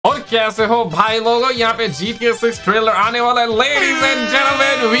कैसे हो भाई लोगों? यहाँ पे GTA 6 ट्रेलर आने वाला है. Ladies and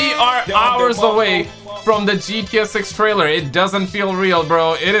gentlemen, we are hours away from the GTA 6 trailer. It doesn't feel real,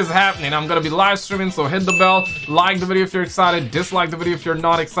 bro. It is happening. I'm gonna be live streaming, so hit the bell, like the video if you're excited, dislike the video if you're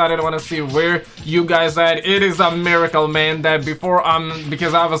not excited. I want to see where you guys at. It is a miracle, man, that before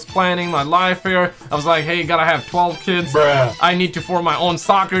because I was planning my life here, I was like, hey, gotta have 12 kids. Bruh. I need to form my own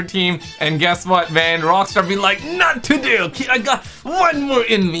soccer team, and guess what, man? Rockstar be like, not today, okay? I got one more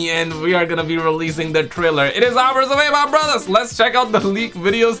in me, and we are gonna be releasing the trailer. It is hours away, my brothers. Let's check out the leak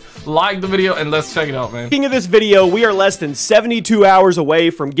videos, like the video, and let's check it out, man. Speaking of this video, we are less than 72 hours away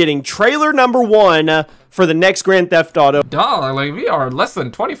from getting trailer number 1 for the next Grand Theft Auto. Dog, like we are less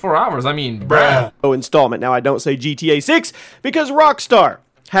than 24 hours. I mean, bruh. Installment. Now, I don't say GTA 6 because Rockstar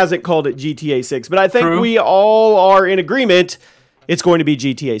hasn't called it GTA 6, but I think we all are in agreement it's going to be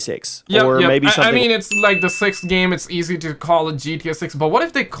GTA 6. Yep, or maybe something. I mean, it's like the 6th game. It's easy to call it GTA 6, but what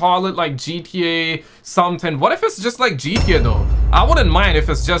if they call it like GTA something? What if it's just like GTA though? I wouldn't mind if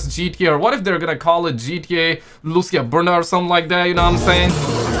it's just GTA, or what if they're gonna call it GTA Lucia Bruna or something like that, you know what I'm saying?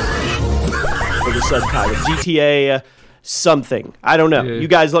 For the subtitle, GTA something. I don't know. Yeah. You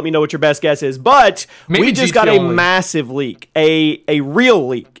guys let me know what your best guess is, but maybe we just GTA got a only. massive leak, a real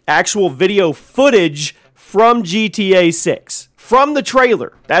leak, actual video footage from GTA 6. From the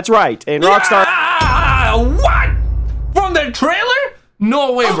trailer. That's right. And Rockstar... What? From the trailer?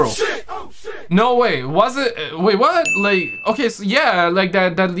 No way, bro. Oh, shit. No way. Was it? Wait, what? Like, okay, so yeah, like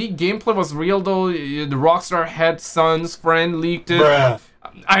that leaked gameplay was real though. The Rockstar head son's friend leaked it. Bruh.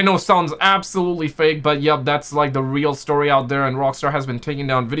 I know, sounds absolutely fake, but yep, that's like the real story out there, and Rockstar has been taking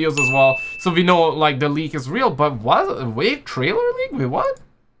down videos as well. So we know like the leak is real, but what? Wait, trailer leak? Wait, what?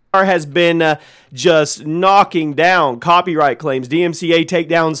 has been just knocking down copyright claims, DMCA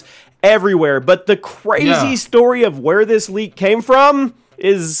takedowns everywhere. But the crazy story of where this leak came from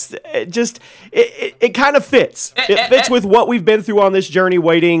is just, it kind of fits. It fits with what we've been through on this journey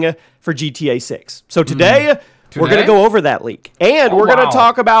waiting for GTA 6. So today, we're going to go over that leak. And we're going to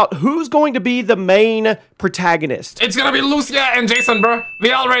talk about who's going to be the main protagonist. It's going to be Lucia and Jason, bro.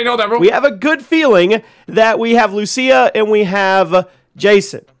 We already know that, bro. We have a good feeling that we have Lucia and we have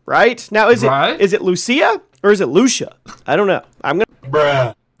Jason, right? Now, is it Lucia or is it Lucia? I don't know. I'm going to...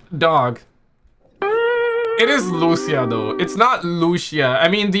 Bruh. Dog. It is Lucia, though. It's not Lucia. I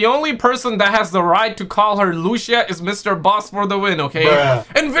mean, the only person that has the right to call her Lucia is Mr. Boss for the win, okay? Bruh.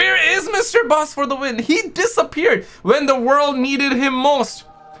 And where is Mr. Boss for the win? He disappeared when the world needed him most.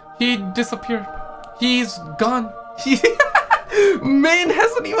 He disappeared. He's gone. Man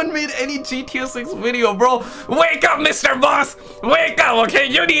hasn't even made any GTA 6 video, bro. Wake up, Mr. Boss. Wake up, okay?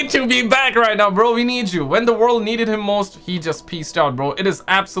 You need to be back right now, bro. We need you. When the world needed him most, he just peaced out, bro. It is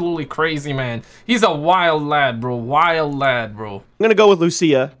absolutely crazy, man. He's a wild lad, bro. Wild lad, bro. I'm going to go with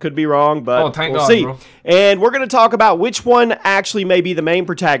Lucia. Could be wrong, but thank we'll God, see. bro. And we're going to talk about which one actually may be the main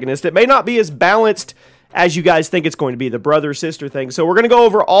protagonist. It may not be as balanced as you guys think it's going to be, the brother-sister thing. So we're going to go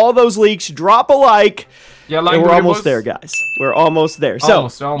over all those leaks. Drop a like. Yeah, like and we're almost there, guys. We're almost there.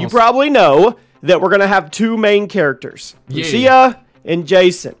 Almost. You probably know that we're going to have two main characters, Lucia and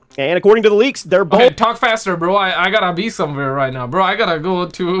Jason. And according to the leaks, they're both... Okay, talk faster, bro. I gotta be somewhere right now, bro. I gotta go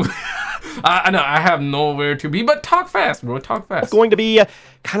to... I know, I have nowhere to be, but talk fast, bro. Talk fast. Going to be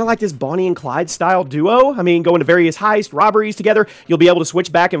kind of like this Bonnie and Clyde style duo. I mean, going to various heists, robberies together. You'll be able to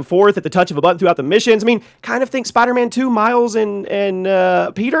switch back and forth at the touch of a button throughout the missions. I mean, kind of think Spider-Man 2, Miles and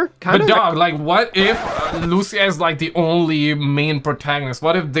Peter. Kind of. But dog, like, what if Lucia is like the only main protagonist?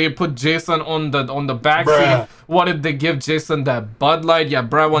 What if they put Jason on the back seat? What if they give Jason that Bud Light? Yeah,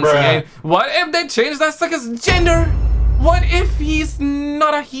 bruh, once again. What if they change that sucker's gender? What if he's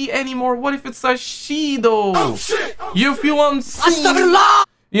not a he anymore? What if it's a she, though? Oh, shit. You feel what I'm saying?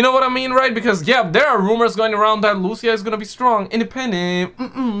 You know what I mean, right? Because, yeah, there are rumors going around that Lucia is going to be strong, independent,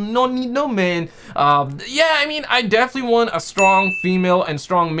 no need no man. Yeah, I mean, I definitely want a strong female and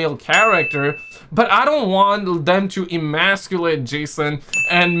strong male character, but I don't want them to emasculate Jason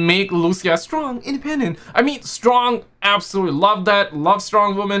and make Lucia strong, independent. I mean, strong, absolutely love that, love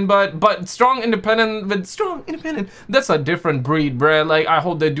strong women, but strong, independent with strong, independent, that's a different breed, bruh. Like, I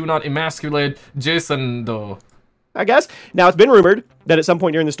hope they do not emasculate Jason, though. I guess. Now, it's been rumored that at some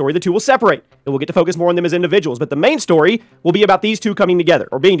point during the story, the two will separate, and we'll get to focus more on them as individuals. But the main story will be about these two coming together,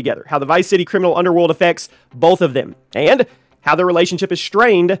 or being together, how the Vice City criminal underworld affects both of them, and how their relationship is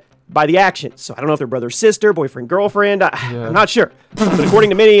strained by the actions. So I don't know if they're brother, sister, boyfriend, girlfriend. I'm not sure. But according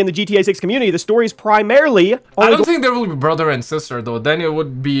to many in the GTA 6 community, the story is primarily... I don't think there will be brother and sister, though. Then it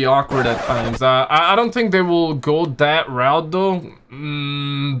would be awkward at times. I don't think they will go that route, though.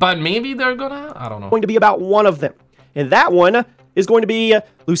 But maybe they're gonna... I don't know. Going to be about one of them. And that one is going to be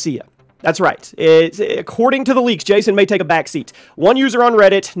Lucia. That's right. According to the leaks, Jason may take a backseat. One user on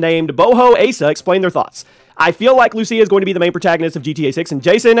Reddit named Boho Asa explained their thoughts. I feel like Lucia is going to be the main protagonist of GTA 6, and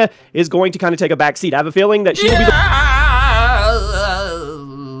Jason is going to kind of take a backseat. I have a feeling that she will be the...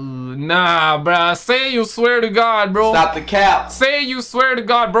 Nah, bruh. Say you swear to God, bro. Stop the cap. Say you swear to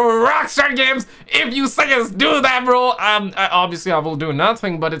God, bro. Rockstar Games, if you say us do that, bro, obviously I will do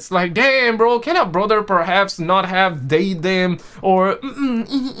nothing, but it's like, damn, bro, can a brother perhaps not have they, them, or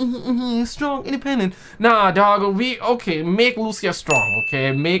strong, independent? Nah, dog, okay, make Lucia strong,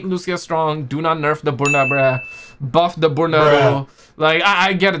 okay? Make Lucia strong. Do not nerf the Burna, bruh. Buff the Burna, bro. Like,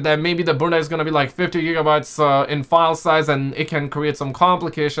 I get it that maybe the Burna is gonna be like 50 gigabytes in file size, and it can create some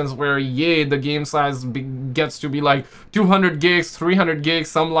complications where, yay, the game size gets to be like 200 gigs, 300 gigs,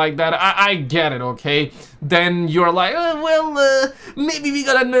 something like that. I get it, okay? Then you're like, maybe we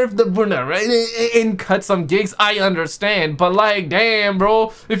gotta nerf the Burna, right? And cut some gigs. I understand, but like, damn,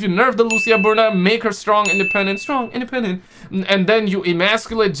 bro, if you nerf the Lucia Burna, make her strong, independent, and then you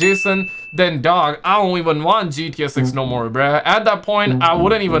emasculate Jason, then dog, I don't even want GTA 6 no more, bruh. At that point, I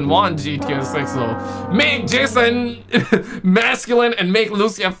wouldn't even want GTA 6 though. Make Jason masculine and make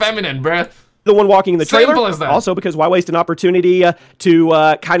Lucia feminine, bruh. The one walking the trailer. Simple as that. Also, because why waste an opportunity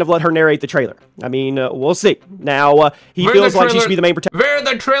to kind of let her narrate the trailer? I mean, we'll see. Now, he feels like she should be the main protagonist. Where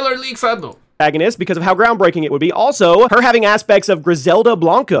the trailer leaks at though? Because of how groundbreaking it would be. Also, her having aspects of Griselda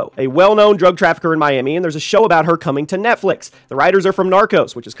Blanco, a well-known drug trafficker in Miami, and there's a show about her coming to Netflix. The writers are from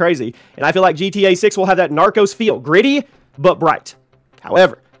Narcos, which is crazy, and I feel like GTA 6 will have that Narcos feel, gritty, but bright.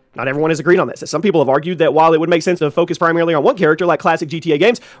 However, not everyone has agreed on this, as some people have argued that while it would make sense to focus primarily on one character like classic GTA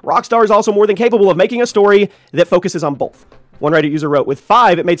games, Rockstar is also more than capable of making a story that focuses on both. One Reddit user wrote, with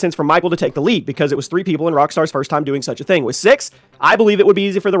 5, it made sense for Michael to take the lead because it was 3 people in Rockstar's first time doing such a thing. With 6, I believe it would be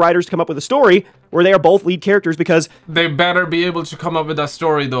easy for the writers to come up with a story where they are both lead characters because... They better be able to come up with a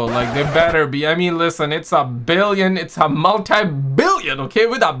story though, like they better be. I mean, listen, it's a billion, it's a multi-billion, okay,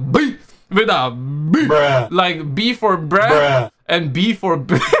 with a B, Bruh. Like B for bruh, and B for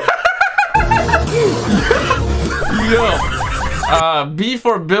B. Yo. B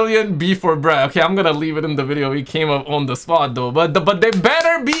for billion, B for bruh. Okay, I'm gonna leave it in the video. We came up on the spot though, but they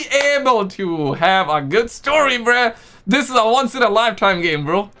better be able to have a good story, bruh. This is a once-in-a-lifetime game,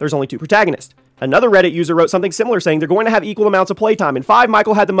 bro. There's only 2 protagonists. Another Reddit user wrote something similar, saying they're going to have equal amounts of playtime. In 5,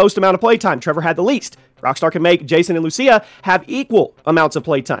 Michael had the most amount of playtime. Trevor had the least. Rockstar can make Jason and Lucia have equal amounts of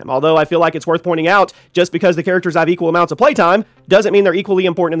playtime. Although I feel like it's worth pointing out, just because the characters have equal amounts of playtime doesn't mean they're equally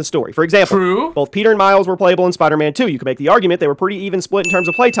important in the story. For example, both Peter and Miles were playable in Spider-Man 2. You can make the argument they were pretty even split in terms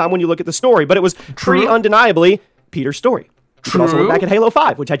of playtime when you look at the story, but it was pretty undeniably Peter's story. You can also look back at Halo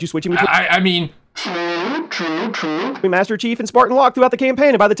 5, which had you switching between... I mean... Master Chief and Spartan Locke throughout the campaign,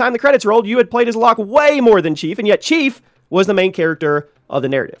 and by the time the credits rolled, you had played as Locke way more than Chief, and yet Chief was the main character of the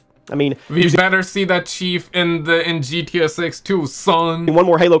narrative. I mean, we better see that Chief in GTA 6 too, son. One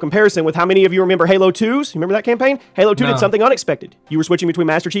more Halo comparison with how many of you remember Halo 2's? You remember that campaign? Halo 2 did something unexpected. You were switching between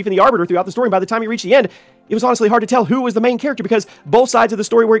Master Chief and the Arbiter throughout the story, and by the time you reached the end, it was honestly hard to tell who was the main character because both sides of the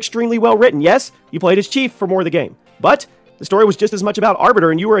story were extremely well written. Yes, you played as Chief for more of the game, but the story was just as much about Arbiter,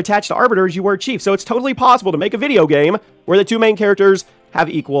 and you were attached to Arbiter as you were Chief, so it's totally possible to make a video game where the 2 main characters have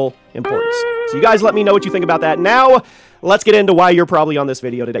equal importance. So you guys let me know what you think about that. Now, let's get into why you're probably on this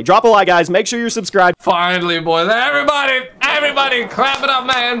video today. Drop a like, guys. Make sure you're subscribed. Finally, boys. Everybody, clap it up,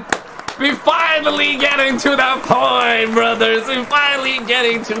 man. We finally getting to the point, brothers. We finally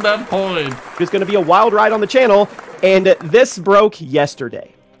getting to the point. It's going to be a wild ride on the channel, and this broke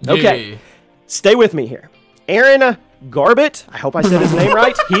yesterday. Okay, stay with me here. Aaron Garbett, I hope I said his name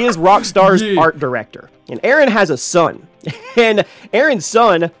right. He is Rockstar's art director. And Aaron has a son. And Aaron's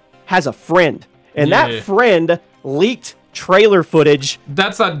son has a friend. And that friend leaked trailer footage.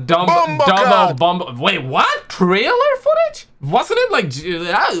 That's a dumb. Wait, what? Trailer footage? Wasn't it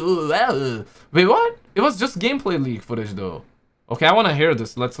like... Wait, what? It was just gameplay leak footage, though. Okay, I want to hear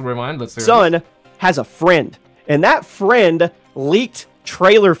this. Let's rewind. Let's hear son has a friend. And that friend leaked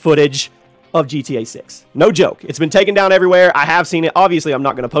trailer footage of GTA 6. No joke. It's been taken down everywhere. I have seen it. Obviously, I'm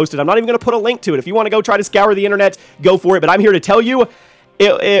not going to post it. I'm not even going to put a link to it. If you want to go try to scour the internet, go for it. But I'm here to tell you,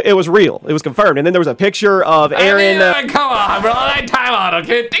 it was real. It was confirmed. And then there was a picture of Aaron. I mean, come on, bro. Time out,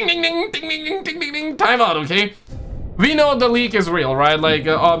 okay? Ding, ding, ding, ding, ding, ding, ding, ding, ding. Time out, okay? We know the leak is real, right? Like,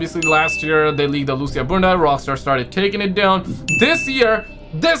 obviously, last year, they leaked the Lucia Burna. Rockstar started taking it down. This year,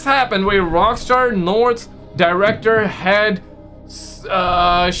 this happened where Rockstar North's director had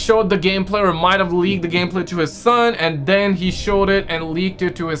showed the gameplay, or might have leaked the gameplay to his son, and then he showed it and leaked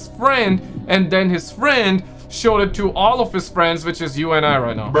it to his friend, and then his friend showed it to all of his friends, which is you and I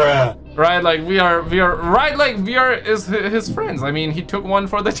right now. Bruh. Right, like we are right, like we are his friends. I mean, he took one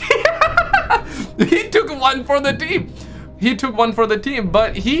for the team. He took one for the team. He took one for the team,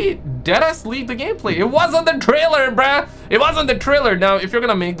 but he deadass leaked the gameplay. It wasn't the trailer, bruh. It wasn't the trailer. Now, if you're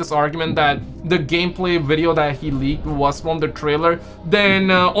gonna make this argument that the gameplay video that he leaked was from the trailer, then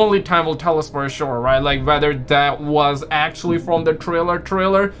only time will tell us for sure, right? Like whether that was actually from the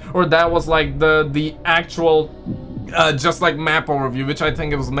trailer, or that was like the actual just like map overview, which I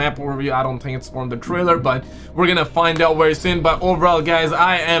think it was map overview. I don't think it's from the trailer, but we're gonna find out very soon. But overall, guys,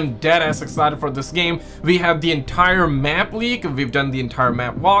 I am dead ass excited for this game. We have the entire map leak. We've done the entire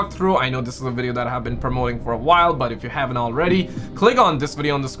map walkthrough. I know this is a video that I have been promoting for a while, but if you haven't already, click on this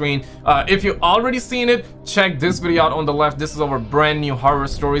video on the screen. If you've already seen it, check this video out on the left. This is our brand new horror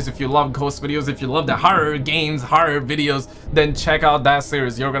stories. If you love ghost videos, if you love the horror games, horror videos, then check out that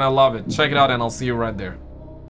series. You're gonna love it. Check it out, and I'll see you right there.